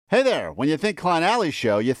Hey there, when you think Klein Alley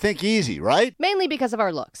Show, you think easy, right? Mainly because of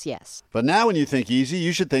our looks, yes. But now when you think easy,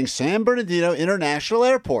 you should think San Bernardino International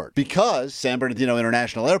Airport. Because San Bernardino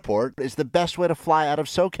International Airport is the best way to fly out of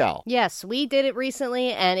SoCal. Yes, we did it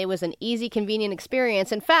recently, and it was an easy, convenient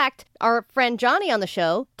experience. In fact, our friend Johnny on the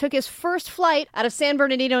show took his first flight out of San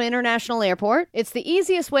Bernardino International Airport. It's the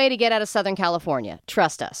easiest way to get out of Southern California.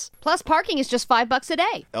 Trust us. Plus, parking is just $5 a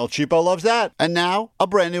day. El Cheapo loves that. And now, a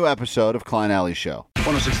brand new episode of Klein Alley Show.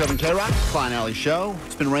 106.7 K-Rock, Klein Alley Show.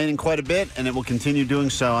 It's been raining quite a bit, and it will continue doing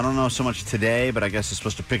so. I don't know so much today, but I guess it's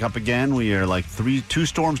supposed to pick up again. We are like two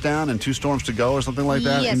storms down and 2 storms to go or something like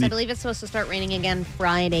that. Yes, I believe it's supposed to start raining again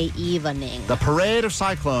Friday evening. The parade of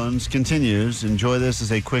cyclones continues. Enjoy this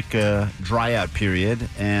as a quick dry-out period.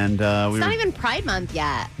 And it's not even Pride Month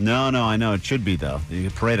yet. No, I know. It should be, though. The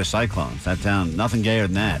parade of cyclones. That down. Nothing gayer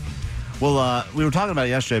than that. Well, we were talking about it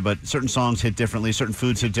yesterday, but certain songs hit differently. Certain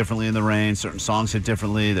foods hit differently in the rain. Certain songs hit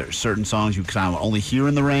differently. There's certain songs you kind of only hear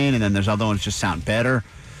in the rain, and then there's other ones that just sound better.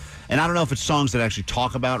 And I don't know if it's songs that actually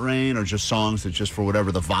talk about rain or just songs that just for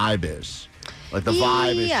whatever the vibe is. Like the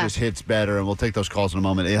vibe just hits better, and we'll take those calls in a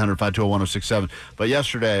moment, 800-520-1067. But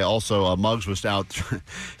yesterday, also, Muggs was out.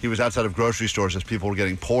 He was outside of grocery stores as people were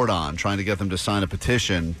getting poured on, trying to get them to sign a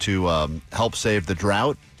petition to help save the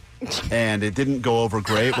drought. And it didn't go over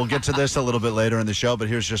great. We'll get to this a little bit later in the show, but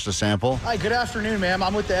here's just a sample. Hi, good afternoon, ma'am.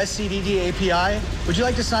 I'm with the SCDD API. Would you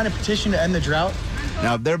like to sign a petition to end the drought?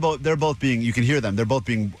 Now, they're both being, you can hear them, they're both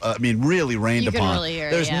being, really rained upon. You can really hear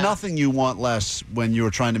it, There's nothing you want less when you were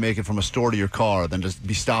trying to make it from a store to your car than to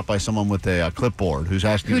be stopped by someone with a clipboard who's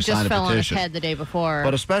asking you to sign a petition. Who just fell on his head the day before.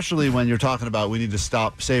 But especially when you're talking about we need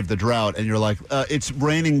to save the drought, and you're like, it's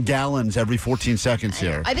raining gallons every 14 seconds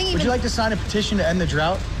here. Would you like to sign a petition to end the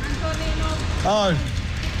drought? Oh,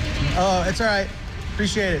 it's all right.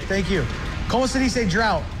 Appreciate it. Thank you. ¿Cómo se dice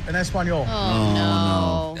drought en español?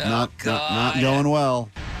 Oh, no. Not going well.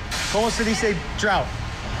 ¿Cómo se dice drought?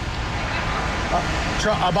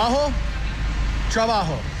 Abajo?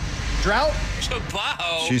 Trabajo. Drought?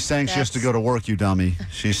 Trabajo. She's saying she has to go to work, you dummy.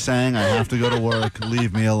 She's saying I have to go to work.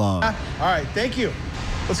 Leave me alone. All right. Thank you.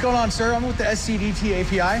 What's going on, sir? I'm with the SCDT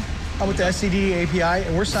API. I'm with the SCD API,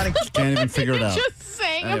 and we're signing. Can't even figure it out. Just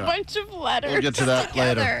saying a bunch of letters. We'll get to that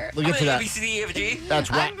later. We'll get to that. ABCDEFG. That's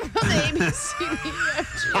right. I'm from the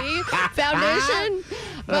ABCDEFG Foundation.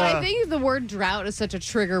 But I think the word drought is such a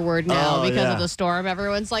trigger word now because of the storm.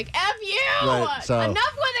 Everyone's like, F you! Right, so-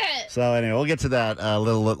 Enough with it! So anyway, we'll get to that a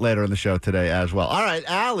little later in the show today as well. All right,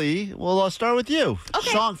 Allie, we'll start with you.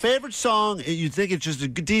 Okay. Favorite song, you think it's just a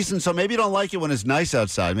decent song. Maybe you don't like it when it's nice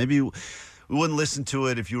outside. Maybe we wouldn't listen to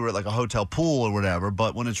it if you were at like a hotel pool or whatever.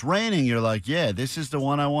 But when it's raining, you're like, yeah, this is the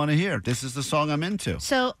one I want to hear. This is the song I'm into.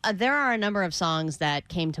 So there are a number of songs that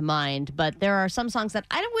came to mind, but there are some songs that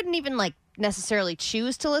I wouldn't even necessarily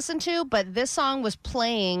choose to listen to, but this song was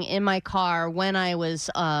playing in my car when I was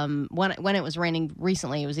when it was raining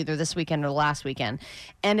recently. It was either this weekend or last weekend,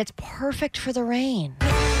 and it's perfect for the rain. When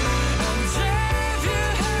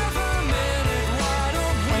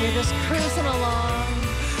you're just cruising along,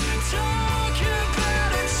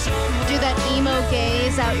 do that emo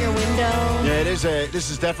gaze out your window. Yeah, this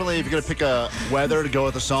is definitely, if you're going to pick a weather to go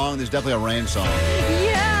with the song, there's definitely a rain song.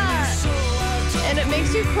 Yeah. And it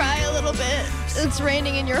makes you cry a little bit. It's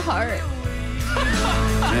raining in your heart.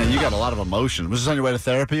 Man, you got a lot of emotion. Was this on your way to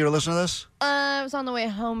therapy you were listening to this? I was on the way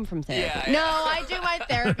home from therapy. Yeah. No, I do my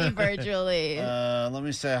therapy virtually. Let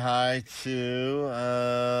me say hi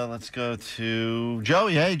to, let's go to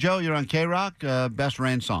Joey. Hey, Joe, you're on K-Rock. Best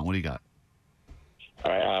rain song. What do you got?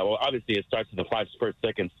 All right. Well, obviously, it starts with the first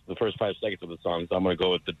 5 seconds of the song. So I'm going to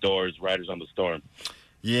go with The Doors, Riders on the Storm.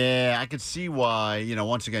 Yeah, I could see why,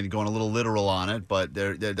 once again, going a little literal on it, but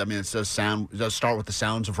it does start with the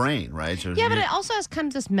sounds of rain, right? So Yeah, but it also has kind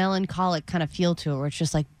of this melancholic kind of feel to it where it's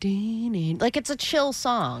just like, like it's a chill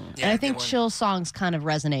song. Yeah, and I think good one. chill songs kind of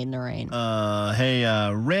resonate in the rain.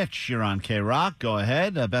 Hey, Rich, you're on K-Rock. Go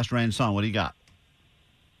ahead. Best rain song. What do you got?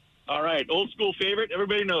 All right, old school favorite.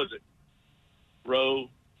 Everybody knows it. Row,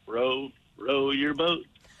 row, row your boat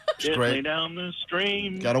gently great. down the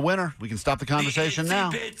stream. Got a winner. We can stop the conversation now.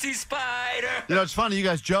 Bitsy spider. It's funny. You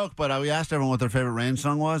guys joke, but we asked everyone what their favorite rain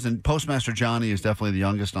song was, and Postmaster Johnny is definitely the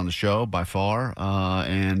youngest on the show by far.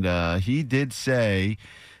 And he did say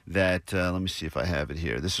that, let me see if I have it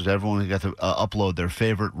here. This was everyone who got to upload their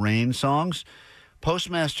favorite rain songs.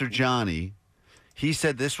 Postmaster Johnny, he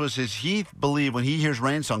said this was he believed when he hears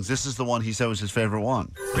rain songs, this is the one he said was his favorite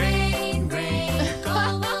one. Rain, rain, go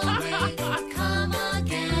away, come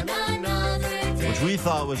again another day. Which we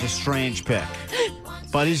thought was a strange pick.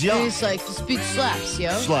 But he's young. He's like, this beat slaps,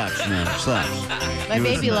 yo. Slaps, man. Slaps. My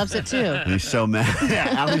baby loves it too. He's so mad. Yeah,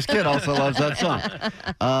 Allie's kid also loves that song.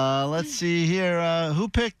 Let's see here. Who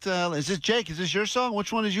picked? Is this Jake? Is this your song?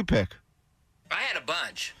 Which one did you pick? I had a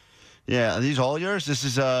bunch. Yeah, are these all yours? This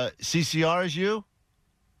is CCR is you?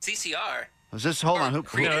 CCR. Is this? Hold on. Who?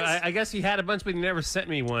 You know, I guess he had a bunch, but he never sent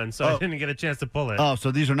me one, so I didn't get a chance to pull it. Oh,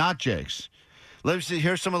 so these are not Jake's. Let me see.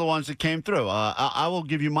 Here's some of the ones that came through. I will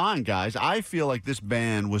give you mine, guys. I feel like this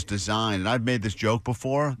band was designed, and I've made this joke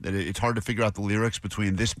before, that it's hard to figure out the lyrics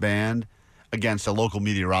between this band against a local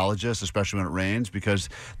meteorologist, especially when it rains, because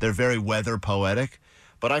they're very weather poetic.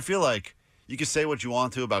 But I feel like you can say what you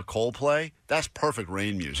want to about Coldplay. That's perfect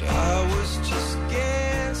rain music. I was just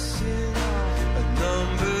guessing at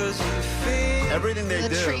numbers and figures. Everything they The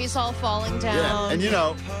do. trees all falling down. Yeah, and you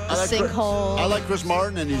know, The sinkhole. I like Chris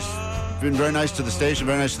Martin, and he's been very nice to the station,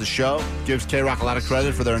 very nice to the show. Gives K-Rock a lot of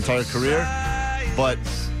credit for their entire career. But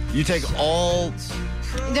you take all...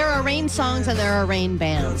 There are rain songs and there are rain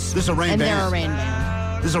bands. This is a rain and band. there are rain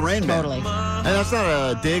bands. This is a rain band. Totally. And that's not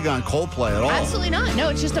a dig on Coldplay at all. Absolutely not. No,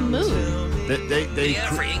 it's just a mood. They Yeah,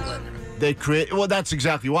 for England. They create. Well, that's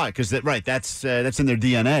exactly why. Because that's in their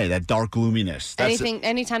DNA. That dark gloominess.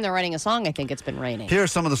 Anytime they're writing a song, I think it's been raining. Here are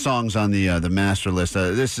some of the songs on the master list.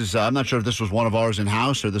 This is. I'm not sure if this was one of ours in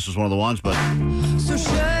house or this was one of the ones, but So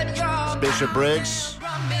shut your Bishop Briggs.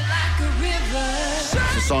 run me like a river.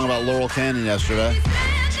 It's a song about Laurel Canyon yesterday.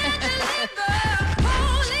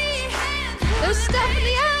 There's stuff in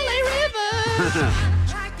the alley river.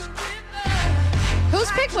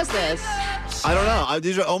 Whose pick was this? I don't know.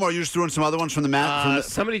 These are Omar. You just threw in some other ones from the mat.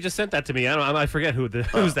 Somebody just sent that to me. I forget who's that.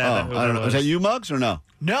 Who I don't know. was. Is that you, Muggs, or no?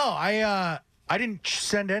 No, I didn't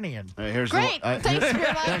send any in. All right, here's Great. The, Thanks,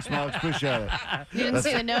 Muggs. Thanks, Muggs. Appreciate it. You didn't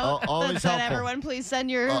see the note always that said, helpful. everyone, please send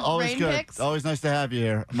your Always rain good. picks. Always nice to have you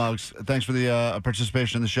here, Muggs. Thanks for the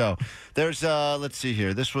participation in the show. There's, let's see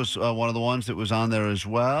here. This was one of the ones that was on there as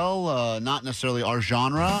well. Not necessarily our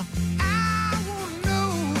genre. I wanna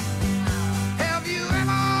know, have you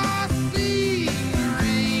ever seen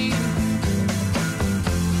rain?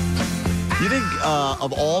 You think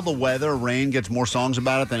of all the weather, rain gets more songs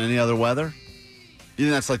about it than any other weather? You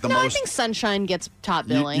think that's like the No, I most? think Sunshine gets top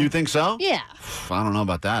You, billing. you think so? Yeah. I don't know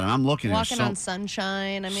about that. I'm looking at Walking on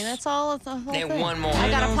sunshine. I mean, that's all the whole Name thing. one more. I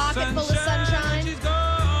got a pocket full of sunshine. She's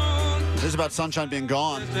gone. This is about sunshine being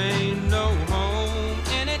gone. Ain't no home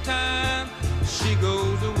anytime she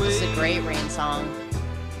goes away. It's a great rain song.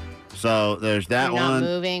 So there's that You're not one.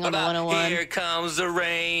 moving on the About 101. Here comes the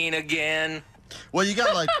rain again. Well, you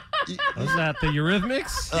got like. Was that the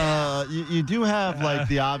Eurythmics? You do have like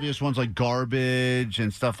the obvious ones like Garbage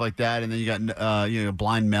and stuff like that, and then you got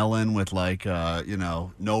Blind Melon with like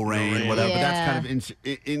No Rain, whatever. But that's Yeah. kind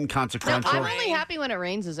of inconsequential. I'm only happy when it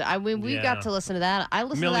rains. We Yeah. got to listen to that. I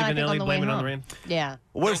listened Milli to that, I think, Vanilli, on the way Blame It home. on the Rain? Yeah.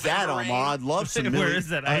 Where's that, November Omar? Rain. I'd love some. Where Milli- is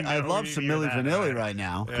that? I'd I know love you some hear Milli that. Vanilli right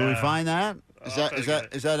now. Can we Yeah. find that? Is I'll that is take that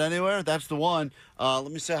it. is that anywhere? That's the one.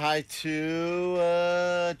 Let me say hi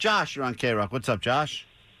to Josh. You're on K-Rock. What's up, Josh?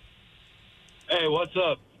 Hey, what's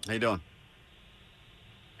up? How you doing?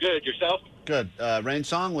 Good. Yourself? Good. Rain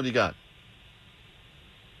song. What do you got?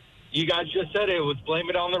 You guys just said it was Blame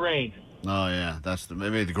It on the Rain. Oh yeah, that's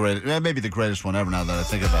maybe the greatest one ever. Now that I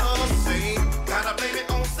think about it. Gotta blame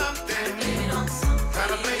it on something.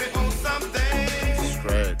 Gotta blame it on something. It's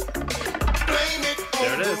great. Blame it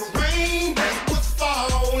There on it is. the rain that was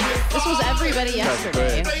falling. This was everybody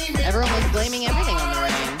yesterday. Everyone was blaming everything on the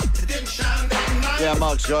rain. It didn't shine that night. Yeah,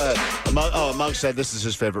 Muggs, go ahead. Muggs said this is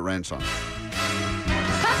his favorite rain song.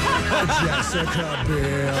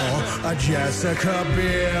 Jessica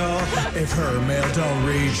Biel. If her mail don't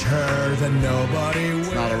reach her, then nobody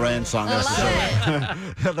will. Not a rain song I love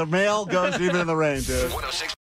necessarily. The mail goes even in the rain, dude.